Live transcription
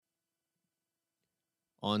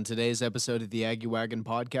On today's episode of the Aggie Wagon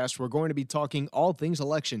podcast, we're going to be talking all things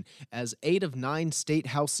election, as 8 of 9 state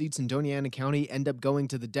house seats in Doña Ana County end up going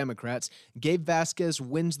to the Democrats. Gabe Vasquez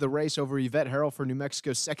wins the race over Yvette Harrell for New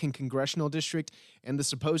Mexico's 2nd Congressional District, and the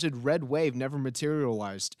supposed red wave never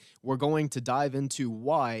materialized. We're going to dive into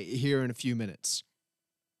why here in a few minutes.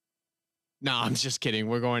 No, I'm just kidding.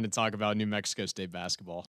 We're going to talk about New Mexico State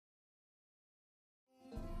basketball.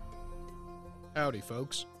 Howdy,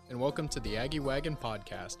 folks, and welcome to the Aggie Wagon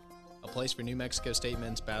podcast, a place for New Mexico State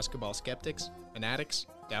men's basketball skeptics, fanatics,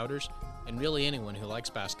 doubters, and really anyone who likes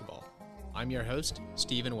basketball. I'm your host,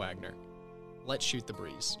 Steven Wagner. Let's shoot the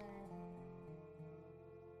breeze.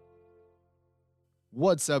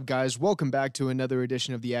 What's up, guys? Welcome back to another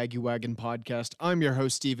edition of the Aggie Wagon podcast. I'm your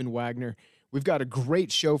host, Steven Wagner. We've got a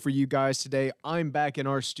great show for you guys today. I'm back in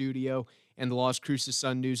our studio and the Las Cruces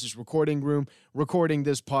Sun News' recording room, recording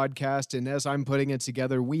this podcast, and as I'm putting it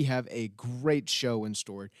together, we have a great show in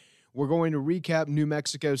store. We're going to recap New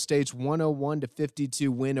Mexico State's 101-52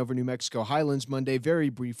 win over New Mexico Highlands Monday very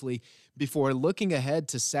briefly before looking ahead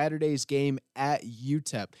to Saturday's game at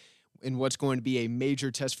UTEP in what's going to be a major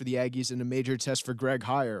test for the Aggies and a major test for Greg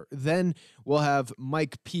Heiar. Then we'll have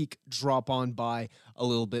Mike Peake drop on by a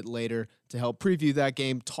little bit later to help preview that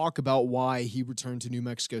game, talk about why he returned to New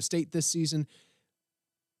Mexico State this season,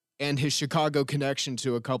 and his Chicago connection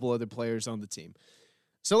to a couple other players on the team.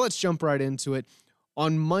 So let's jump right into it.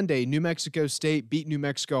 On Monday, New Mexico State beat New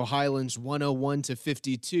Mexico Highlands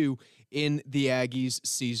 101-52 in the Aggies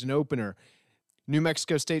season opener. New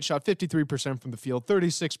Mexico State shot 53% from the field,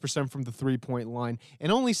 36% from the three-point line,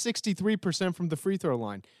 and only 63% from the free throw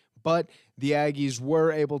line. But the Aggies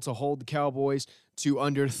were able to hold the Cowboys to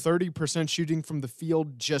under 30% shooting from the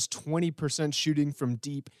field, just 20% shooting from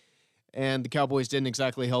deep, and the Cowboys didn't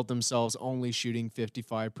exactly help themselves, only shooting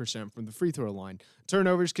 55% from the free throw line.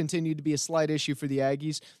 Turnovers continued to be a slight issue for the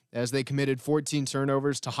Aggies as they committed 14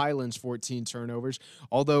 turnovers to Highlands' 14 turnovers.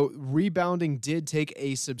 Although rebounding did take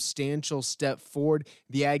a substantial step forward,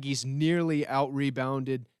 the Aggies nearly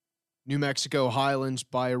out-rebounded New Mexico Highlands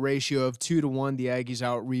by a ratio of 2-1. The Aggies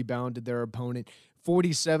out-rebounded their opponent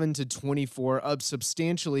 47-24, up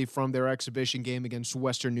substantially from their exhibition game against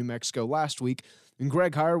Western New Mexico last week. And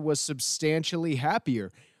Greg Heiar was substantially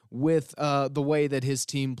happier with the way that his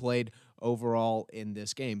team played overall in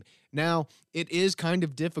this game. Now, it is kind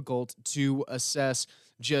of difficult to assess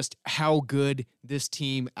just how good this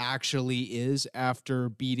team actually is after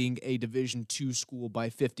beating a Division II school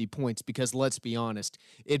by 50 points, because let's be honest,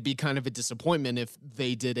 it'd be kind of a disappointment if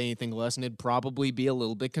they did anything less, and it'd probably be a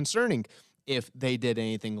little bit concerning if they did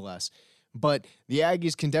anything less. But the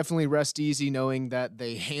Aggies can definitely rest easy knowing that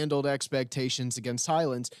they handled expectations against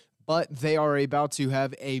Highlands, but they are about to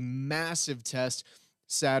have a massive test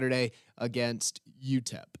Saturday against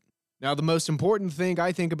UTEP. Now, the most important thing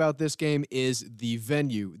I think about this game is the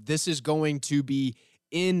venue. This is going to be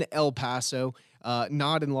in El Paso,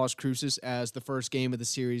 not in Las Cruces as the first game of the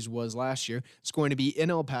series was last year. It's going to be in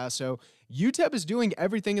El Paso. UTEP is doing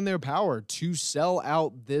everything in their power to sell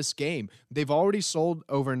out this game. They've already sold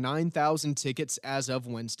over 9,000 tickets as of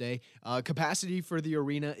Wednesday. Capacity for the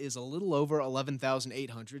arena is a little over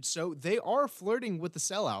 11,800, so they are flirting with the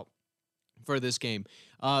sellout for this game.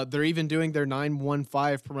 They're even doing their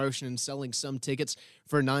 915 promotion and selling some tickets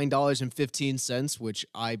for $9.15, which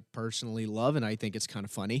I personally love, and I think it's kind of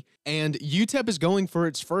funny. And UTEP is going for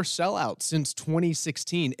its first sellout since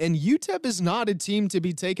 2016, and UTEP is not a team to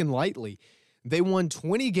be taken lightly. They won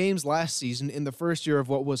 20 games last season in the first year of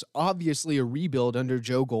what was obviously a rebuild under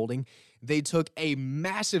Joe Golding. They took a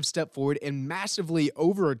massive step forward and massively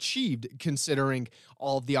overachieved considering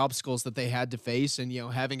all of the obstacles that they had to face and,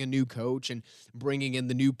 having a new coach and bringing in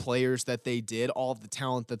the new players that they did, all of the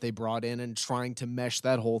talent that they brought in and trying to mesh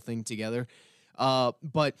that whole thing together.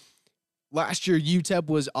 But last year, UTEP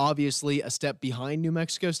was obviously a step behind New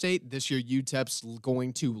Mexico State. This year, UTEP's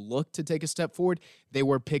going to look to take a step forward. They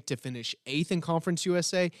were picked to finish 8th in Conference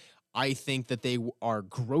USA. I think that they are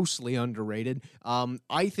grossly underrated.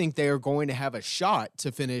 I think they are going to have a shot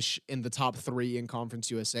to finish in the top 3 in Conference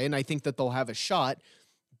USA, and I think that they'll have a shot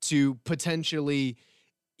to potentially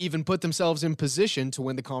even put themselves in position to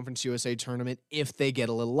win the Conference USA tournament if they get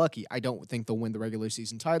a little lucky. I don't think they'll win the regular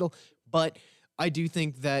season title, but I do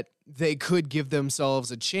think that they could give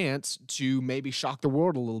themselves a chance to maybe shock the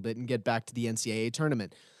world a little bit and get back to the NCAA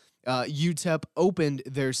tournament. UTEP opened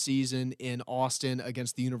their season in Austin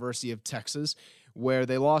against the University of Texas, where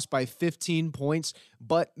they lost by 15 points,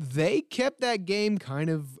 but they kept that game kind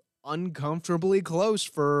of uncomfortably close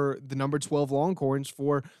for the number 12 Longhorns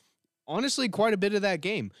for honestly quite a bit of that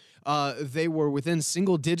game. They were within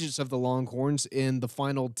single digits of the Longhorns in the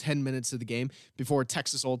final 10 minutes of the game before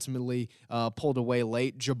Texas ultimately pulled away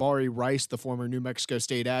late. Jabari Rice, the former New Mexico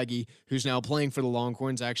State Aggie, who's now playing for the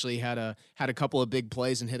Longhorns, actually had a couple of big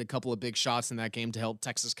plays and hit a couple of big shots in that game to help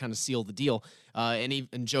Texas kind of seal the deal.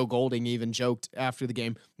 And Joe Golding even joked after the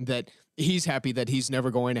game that he's happy that he's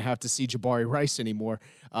never going to have to see Jabari Rice anymore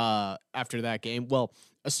after that game. Well,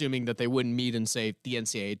 assuming that they wouldn't meet in, say, the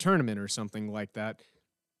NCAA tournament or something like that.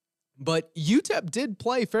 But UTEP did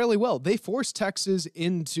play fairly well. They forced Texas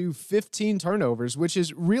into 15 turnovers, which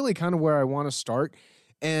is really kind of where I want to start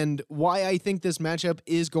and why I think this matchup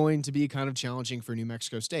is going to be kind of challenging for New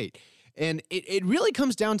Mexico State. And it really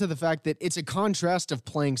comes down to the fact that it's a contrast of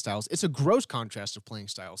playing styles. It's a gross contrast of playing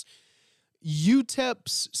styles.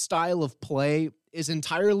 UTEP's style of play is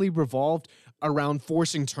entirely revolved around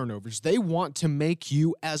forcing turnovers. They want to make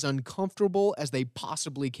you as uncomfortable as they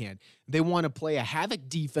possibly can. They want to play a havoc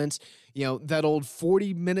defense, that old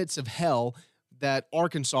 40 minutes of hell that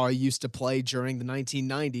Arkansas used to play during the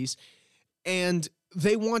 1990s. And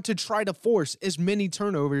they want to try to force as many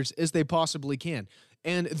turnovers as they possibly can.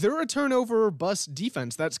 And they're a turnover or bust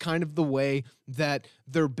defense. That's kind of the way that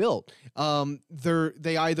they're built.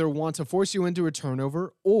 They either want to force you into a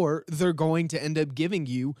turnover or they're going to end up giving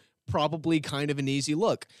you probably kind of an easy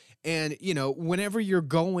look. And, whenever you're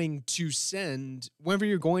going to send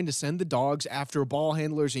the dogs after ball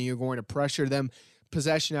handlers and you're going to pressure them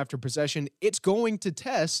possession after possession, it's going to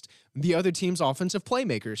test the other team's offensive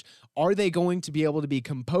playmakers. Are they going to be able to be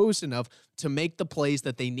composed enough to make the plays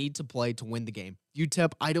that they need to play to win the game?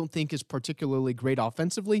 UTEP, I don't think, is particularly great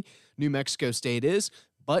offensively. New Mexico State is.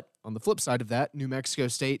 But on the flip side of that, New Mexico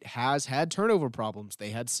State has had turnover problems.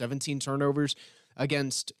 They had 17 turnovers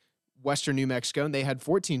against Western New Mexico, and they had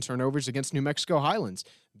 14 turnovers against New Mexico Highlands.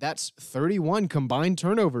 That's 31 combined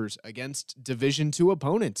turnovers against Division II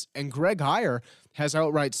opponents. And Greg Heyer has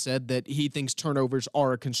outright said that he thinks turnovers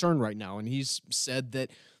are a concern right now, and he's said that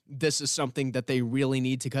this is something that they really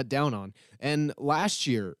need to cut down on. And last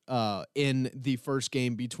year, in the first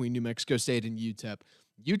game between New Mexico State and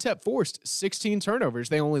UTEP forced 16 turnovers.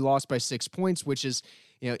 They only lost by 6 points, which is,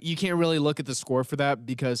 you can't really look at the score for that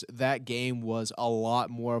because that game was a lot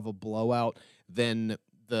more of a blowout than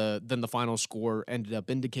the final score ended up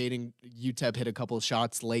indicating. UTEP hit a couple of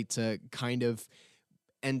shots late to kind of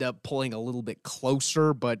end up pulling a little bit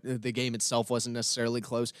closer, but the game itself wasn't necessarily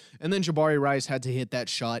close. And then Jabari Rice had to hit that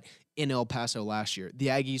shot in El Paso last year. The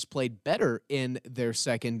Aggies played better in their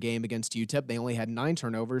second game against UTEP. They only had 9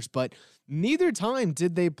 turnovers, but neither time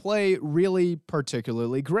did they play really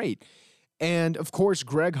particularly great. And, of course,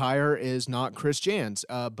 Greg Heyer is not Chris Jans,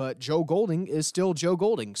 but Joe Golding is still Joe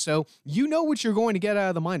Golding. So you know what you're going to get out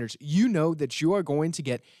of the Miners. You know that you are going to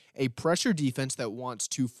get a pressure defense that wants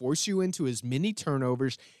to force you into as many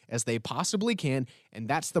turnovers as they possibly can, and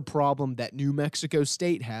that's the problem that New Mexico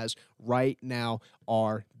State has right now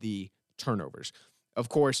are the turnovers. Of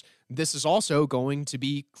course, this is also going to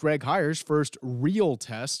be Greg Heyer's first real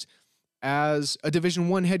test as a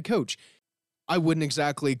Division I head coach. I wouldn't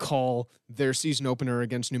exactly call their season opener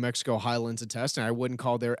against New Mexico Highlands a test, and I wouldn't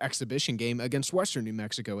call their exhibition game against Western New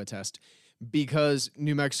Mexico a test because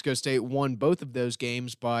New Mexico State won both of those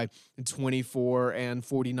games by 24 and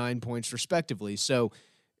 49 points respectively. So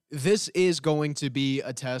this is going to be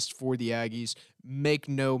a test for the Aggies. Make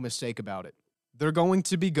no mistake about it. They're going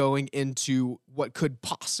to be going into what could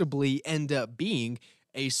possibly end up being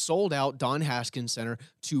a sold-out Don Haskins Center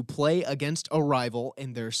to play against a rival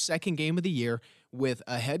in their second game of the year with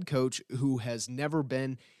a head coach who has never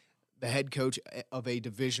been the head coach of a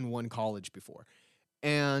Division I college before.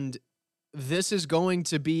 And this is going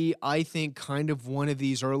to be, I think, kind of one of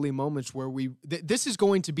these early moments where this is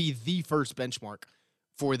going to be the first benchmark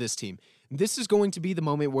for this team. This is going to be the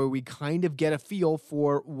moment where we kind of get a feel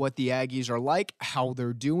for what the Aggies are like, how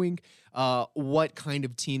they're doing, what kind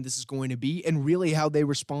of team this is going to be, and really how they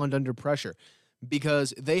respond under pressure.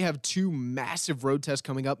 Because they have 2 massive road tests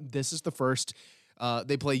coming up. This is the first.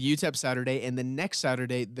 They play UTEP Saturday, and the next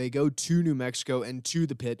Saturday they go to New Mexico and to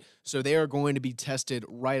the Pit. So they are going to be tested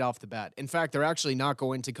right off the bat. In fact, they're actually not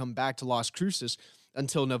going to come back to Las Cruces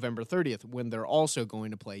until November 30th, when they're also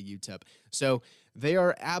going to play UTEP. So they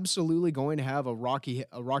are absolutely going to have a rocky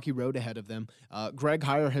road ahead of them. Greg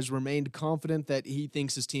Heyer has remained confident that he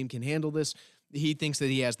thinks his team can handle this. He thinks that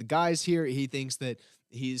he has the guys here. He thinks that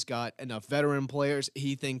he's got enough veteran players.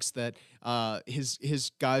 He thinks that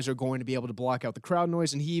his guys are going to be able to block out the crowd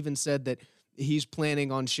noise. And he even said that he's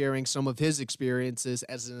planning on sharing some of his experiences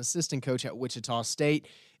as an assistant coach at Wichita State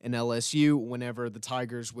and LSU whenever the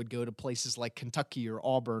Tigers would go to places like Kentucky or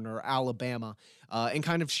Auburn or Alabama, and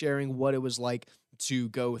kind of sharing what it was like to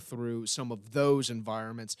go through some of those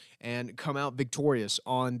environments and come out victorious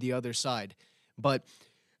on the other side. But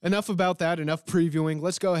enough about that, enough previewing.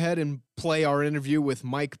 Let's go ahead and play our interview with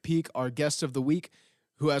Mike Peake, our guest of the week,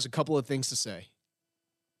 who has a couple of things to say.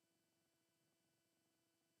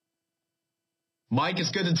 Mike,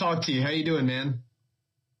 it's good to talk to you. How you doing, man?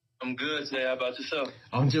 I'm good today. How about yourself?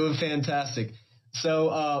 I'm doing fantastic.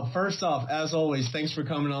 So first off, as always, thanks for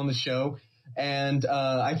coming on the show. And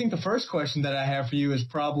I think the first question that I have for you is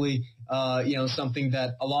probably, something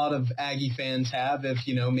that a lot of Aggie fans have if,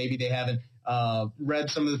 maybe they haven't read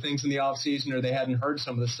some of the things in the offseason or they hadn't heard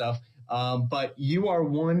some of the stuff. But you are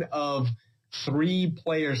one of 3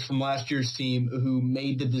 players from last year's team who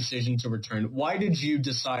made the decision to return. Why did you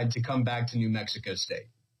decide to come back to New Mexico State?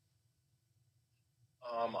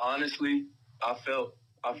 Honestly, I felt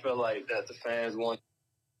like that the fans wanted,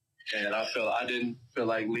 and I didn't feel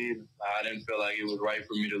like leaving. I didn't feel like it was right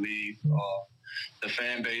for me to leave. The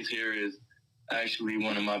fan base here is actually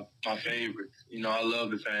one of my favorites. I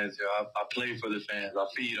love the fans here. I play for the fans. I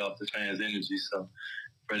feed off the fans' energy. So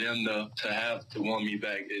for them to have to want me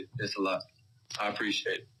back, it's a lot. I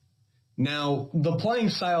appreciate it. Now, the playing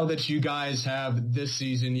style that you guys have this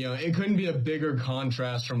season, it couldn't be a bigger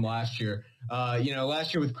contrast from last year.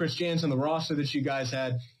 Last year with Chris Jansen, the roster that you guys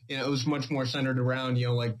had, it was much more centered around,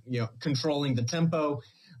 controlling the tempo,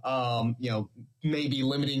 maybe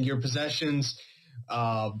limiting your possessions,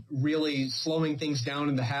 really slowing things down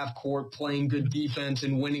in the half court, playing good defense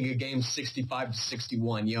and winning a game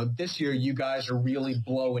 65-61. This year you guys are really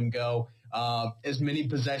blow and go. As many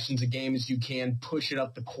possessions a game as you can, push it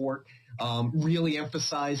up the court, really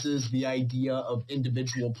emphasizes the idea of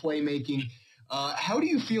individual playmaking. How do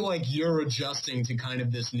you feel like you're adjusting to kind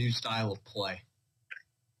of this new style of play?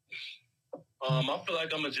 I feel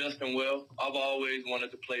like I'm adjusting well. I've always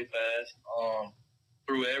wanted to play fast.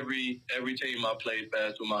 Through every team I played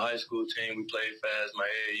fast. With my high school team, we played fast, my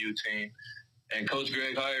AAU team. And Coach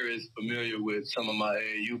Greg Heyer is familiar with some of my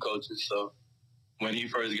AAU coaches, so when he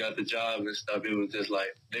first got the job and stuff, it was just like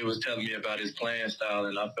they was telling me about his playing style,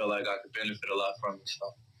 and I felt like I could benefit a lot from it.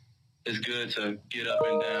 So it's good to get up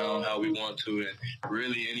and down how we want to, and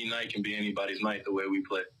really any night can be anybody's night the way we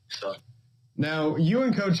play. So now, you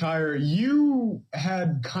and Coach Heyer, you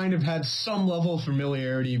had kind of had some level of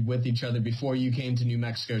familiarity with each other before you came to New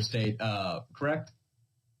Mexico State, correct?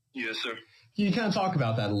 Yes, sir. Can you kind of talk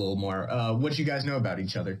about that a little more? What you guys know about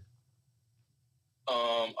each other?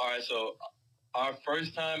 All right, so our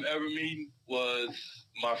first time ever meeting was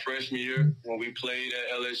my freshman year when we played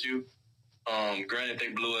at LSU. Granted, they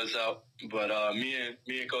blew us out, but me and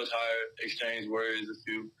Coach Heyer exchanged words a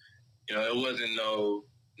few. It wasn't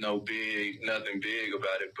nothing big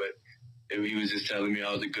about it, but he was just telling me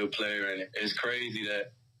I was a good player, and it's crazy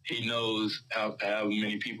that he knows how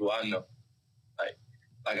many people I know.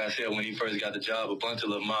 Like I said, when he first got the job, a bunch of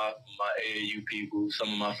my AAU people,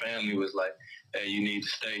 some of my family was like, hey, you need to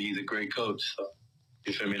stay. He's a great coach. So,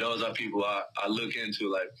 you feel me? Those are people I look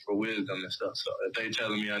into, like, for wisdom and stuff. So if they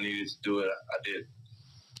telling me I needed to do it, I did.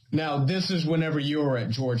 Now, this is whenever you were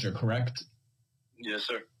at Georgia, correct? Yes,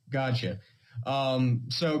 sir. Gotcha.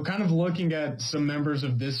 So kind of looking at some members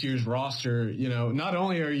of this year's roster, not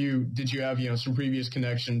only did you have, some previous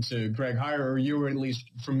connection to Greg Heyer, or you were at least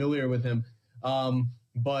familiar with him,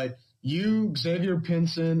 but you, Xavier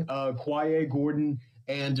Pinson, Kwaye Gordon,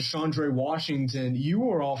 and DeShondre Washington, you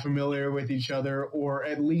were all familiar with each other, or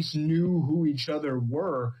at least knew who each other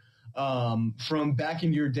were from back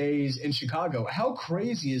in your days in Chicago. How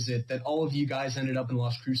crazy is it that all of you guys ended up in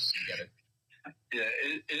Las Cruces together? Yeah,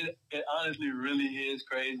 it honestly really is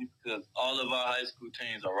crazy because all of our high school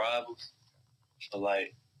teams are rivals. So,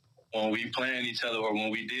 like, when we playing each other or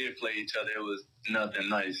when we did play each other, it was nothing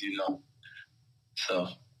nice, So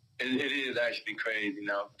it is actually crazy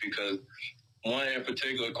now because one in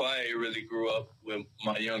particular, Kwaye, really grew up with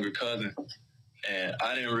my younger cousin. And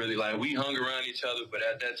I didn't really, we hung around each other, but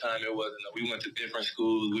at that time it wasn't. We went to different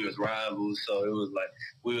schools. We was rivals. So it was like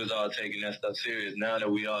we was all taking that stuff serious. Now that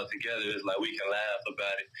we all together, it's like we can laugh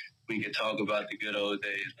about it. We can talk about the good old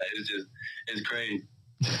days. It's crazy.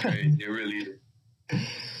 It's crazy. It really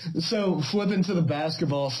is. So flipping to the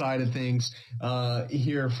basketball side of things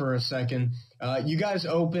here for a second. You guys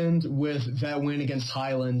opened with that win against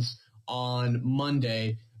Highlands on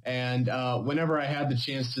Monday. And whenever I had the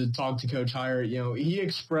chance to talk to Coach Heyer, he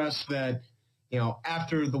expressed that,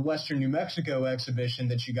 after the Western New Mexico exhibition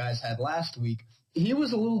that you guys had last week, he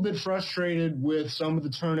was a little bit frustrated with some of the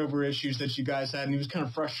turnover issues that you guys had, and he was kind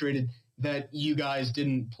of frustrated that you guys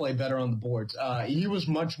didn't play better on the boards. He was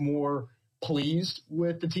much more pleased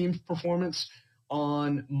with the team's performance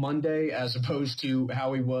on Monday as opposed to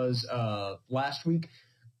how he was last week.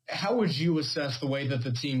 How would you assess the way that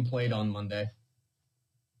the team played on Monday?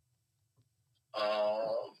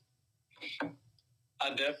 I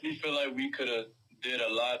definitely feel like we could have did a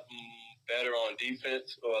lot better on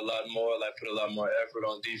defense, or a lot more, like put a lot more effort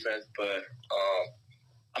on defense. But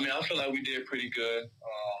I feel like we did pretty good.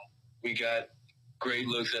 We got great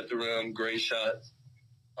looks at the rim, great shots.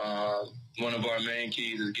 One of our main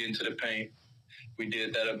keys is getting to the paint. We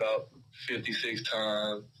did that about 56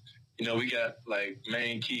 times. We got like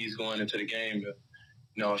main keys going into the game.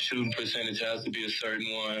 Shooting percentage has to be a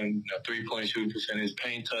certain one. 3-point shooting percentage,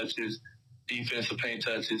 paint touches, defensive paint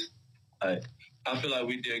touches. I feel like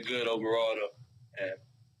we did good overall, though. And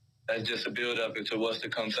that's just a build-up into what's to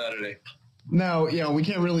come Saturday. Now, we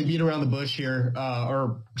can't really beat around the bush here,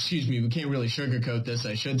 we can't really sugarcoat this,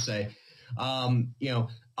 I should say.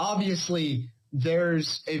 Obviously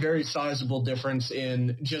there's a very sizable difference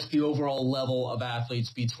in just the overall level of athletes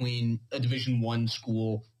between a Division I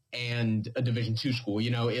school and a Division II school.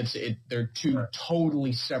 They're two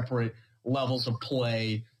totally separate levels of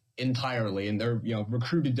play entirely, and they're,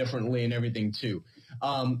 recruited differently and everything too.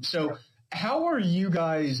 So how are you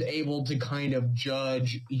guys able to kind of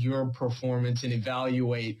judge your performance and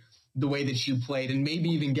evaluate the way that you played, and maybe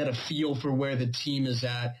even get a feel for where the team is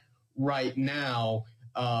at right now,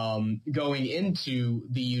 going into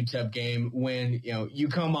the UTEP game when, you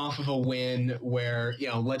come off of a win where,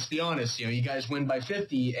 let's be honest, you guys win by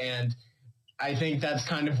 50, and I think that's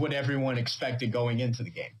kind of what everyone expected going into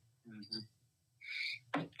the game.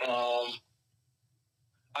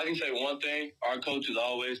 I can say one thing. Our coaches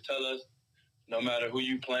always tell us, no matter who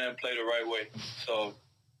you playing, play the right way. So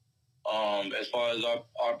as far as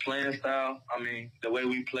our playing style, the way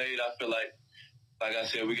we played, I feel like I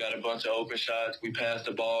said, we got a bunch of open shots. We passed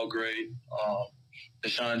the ball great.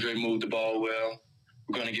 Deshandre moved the ball well.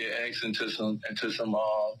 We're going to get X into some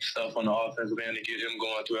stuff on the offensive end to get him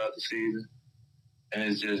going throughout the season. And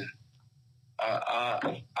it's just,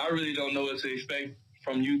 I really don't know what to expect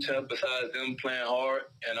from UTEP besides them playing hard.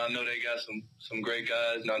 And I know they got some great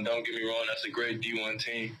guys. Now, don't get me wrong, that's a great D1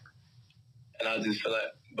 team. And I just feel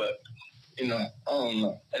like, but, I don't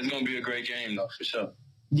know. It's going to be a great game, though, for sure.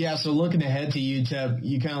 Yeah, so looking ahead to UTEP,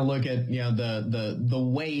 you kind of look at, the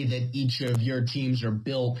way that each of your teams are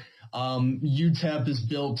built. UTEP is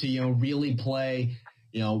built to, really play,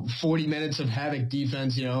 40 minutes of havoc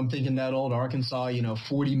defense. I'm thinking that old Arkansas,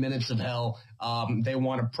 40 minutes of hell. They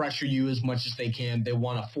want to pressure you as much as they can. They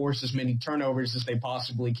want to force as many turnovers as they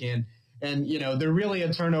possibly can. And, they're really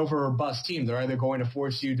a turnover or bust team. They're either going to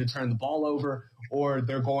force you to turn the ball over, or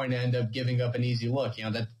they're going to end up giving up an easy look.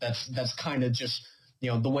 That's kind of just,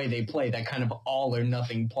 the way they play, that kind of all or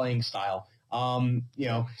nothing playing style.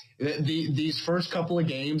 These first couple of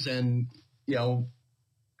games, and,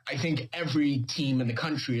 I think every team in the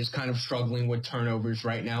country is kind of struggling with turnovers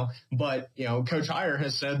right now. But, Coach Heyer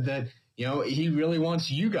has said that, he really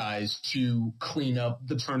wants you guys to clean up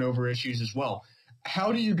the turnover issues as well.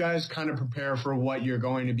 How do you guys kind of prepare for what you're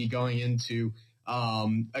going to be going into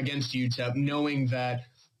against UTEP, knowing that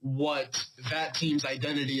what that team's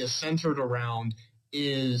identity is centered around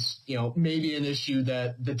is, maybe an issue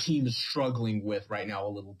that the team is struggling with right now a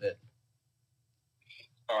little bit?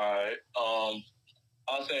 All right.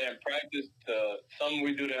 I'll say in practice, something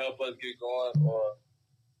we do to help us get going, or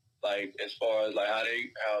like as far as like how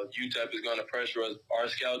UTEP is going to pressure us. Our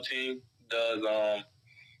scout team does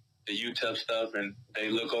the UTEP stuff, and they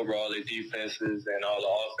look over all their defenses and all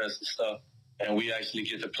the offensive stuff, and we actually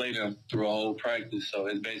get to play them through a whole practice. So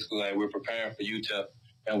it's basically like we're preparing for UTEP,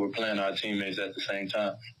 and we're playing our teammates at the same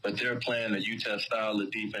time. But they're playing the UTEP style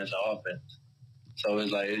of defense and offense. So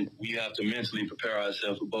it's like we have to mentally prepare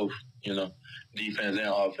ourselves for both, defense and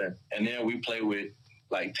offense. And then we play with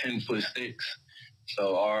like 10-foot sticks.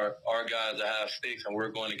 So our guys have sticks, and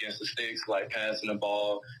we're going against the sticks, like passing the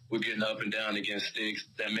ball. We're getting up and down against sticks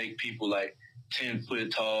that make people like 10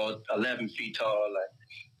 foot tall, 11 feet tall. Like,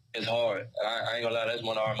 it's hard. I ain't gonna lie, that's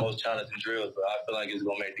one of our most challenging drills, but I feel like it's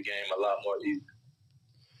gonna make the game a lot more easy.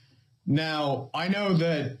 Now, I know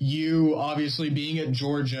that you, obviously being at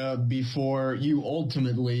Georgia before you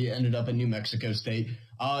ultimately ended up at New Mexico State,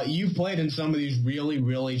 you've played in some of these really,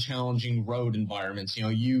 really challenging road environments.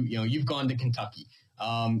 You've gone to Kentucky,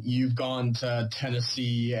 you've gone to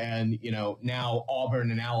Tennessee, and now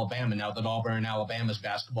Auburn and Alabama. Now that Auburn and Alabama's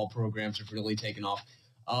basketball programs have really taken off,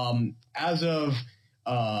 as of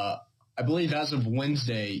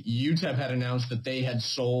Wednesday, UTEP had announced that they had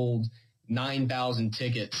sold 9,000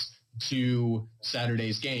 tickets to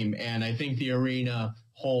Saturday's game, and I think the arena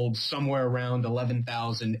holds somewhere around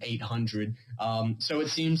 11,800. So it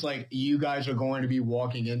seems like you guys are going to be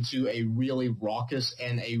walking into a really raucous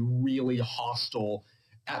and a really hostile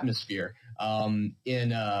atmosphere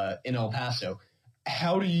in El Paso.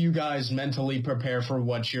 How do you guys mentally prepare for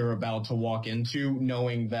what you're about to walk into,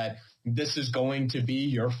 knowing that this is going to be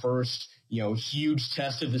your first, huge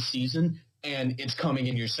test of the season, and it's coming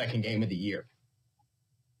in your second game of the year?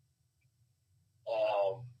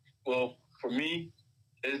 Well, for me,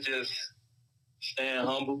 it's just staying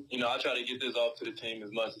humble. I try to get this off to the team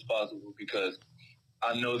as much as possible because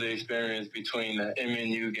I know the experience between the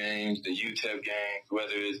MNU games, the UTEP games,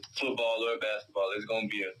 whether it's football or basketball, it's going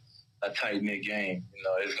to be a tight-knit game.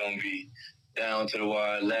 It's going to be down to the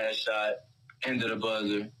wire, last shot, end of the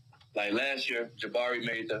buzzer. Like last year, Jabari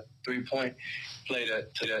made the three-point play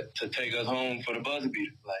to take us home for the buzzer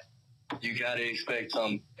beater. Like, you got to expect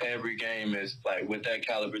every game is like with that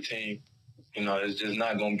caliber team. It's just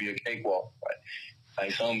not going to be a cakewalk. Right?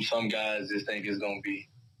 Like some guys just think it's going to be,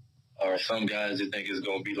 or some guys just think it's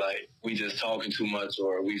going to be like we just talking too much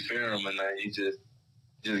or we fear them, and then you just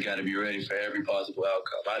got to be ready for every possible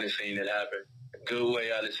outcome. I done seen it happen a good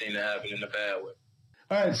way. I done seen it happen in a bad way.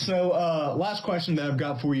 All right, so last question that I've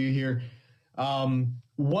got for you here.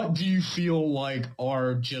 What do you feel like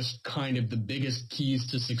are just kind of the biggest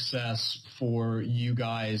keys to success for you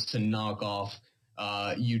guys to knock off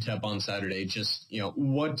UTEP on Saturday? Just,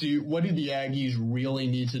 what do the Aggies really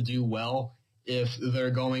need to do well if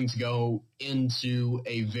they're going to go into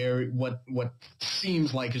a what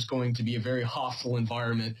seems like is going to be a very hostile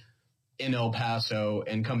environment in El Paso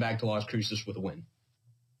and come back to Las Cruces with a win?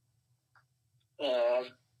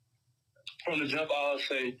 From the jump, I'll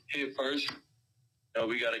say hit first.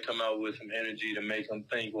 We got to come out with some energy to make them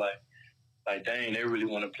think like, dang, they really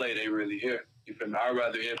want to play. They really here. You feel me? I'd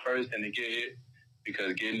rather hit first than to get hit,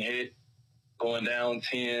 because getting hit, going down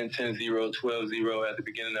 10, 10-0, 12-0 at the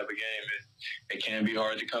beginning of a game, it can be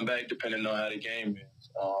hard to come back depending on how the game is.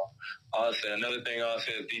 I'll say another thing I'll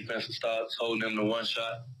say is defensive stops, holding them to one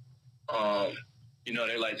shot.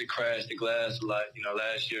 They like to crash the glass a lot.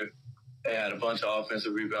 Last year they had a bunch of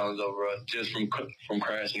offensive rebounds over us just from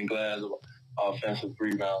crashing glass of offensive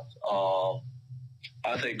rebounds.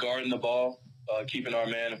 I say guarding the ball, keeping our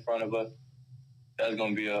man in front of us. That's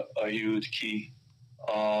going to be a huge key.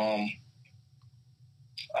 I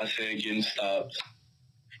say getting stops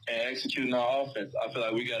and executing our offense. I feel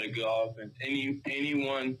like we got a good offense. Any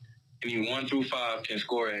 1 through 5 can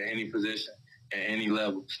score at any position, at any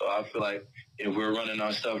level. So I feel like if we're running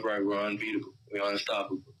our stuff right, we're unbeatable. We're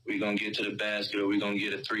unstoppable. We're going to get to the basket or we're going to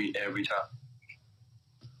get a 3 every time.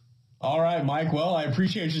 All right, Mike. Well, I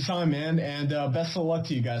appreciate your time, man, and best of luck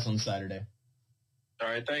to you guys on Saturday. All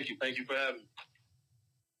right, thank you. Thank you for having me.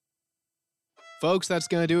 Folks, that's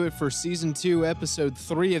going to do it for Season 2, Episode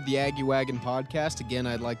 3 of the Aggie Wagon podcast. Again,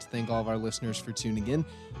 I'd like to thank all of our listeners for tuning in.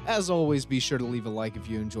 As always, be sure to leave a like if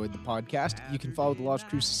you enjoyed the podcast. You can follow the Las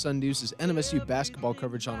Cruces Sun Deuces NMSU basketball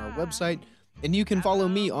coverage on our website. And you can follow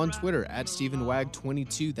me on Twitter at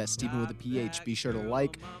StephenWag22. That's Stephen with a PH. Be sure to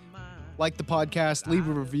like the podcast, leave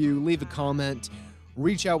a review, leave a comment,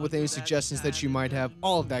 reach out with any suggestions that you might have,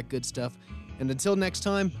 all of that good stuff. And until next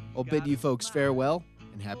time, I'll bid you folks farewell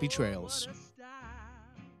and happy trails.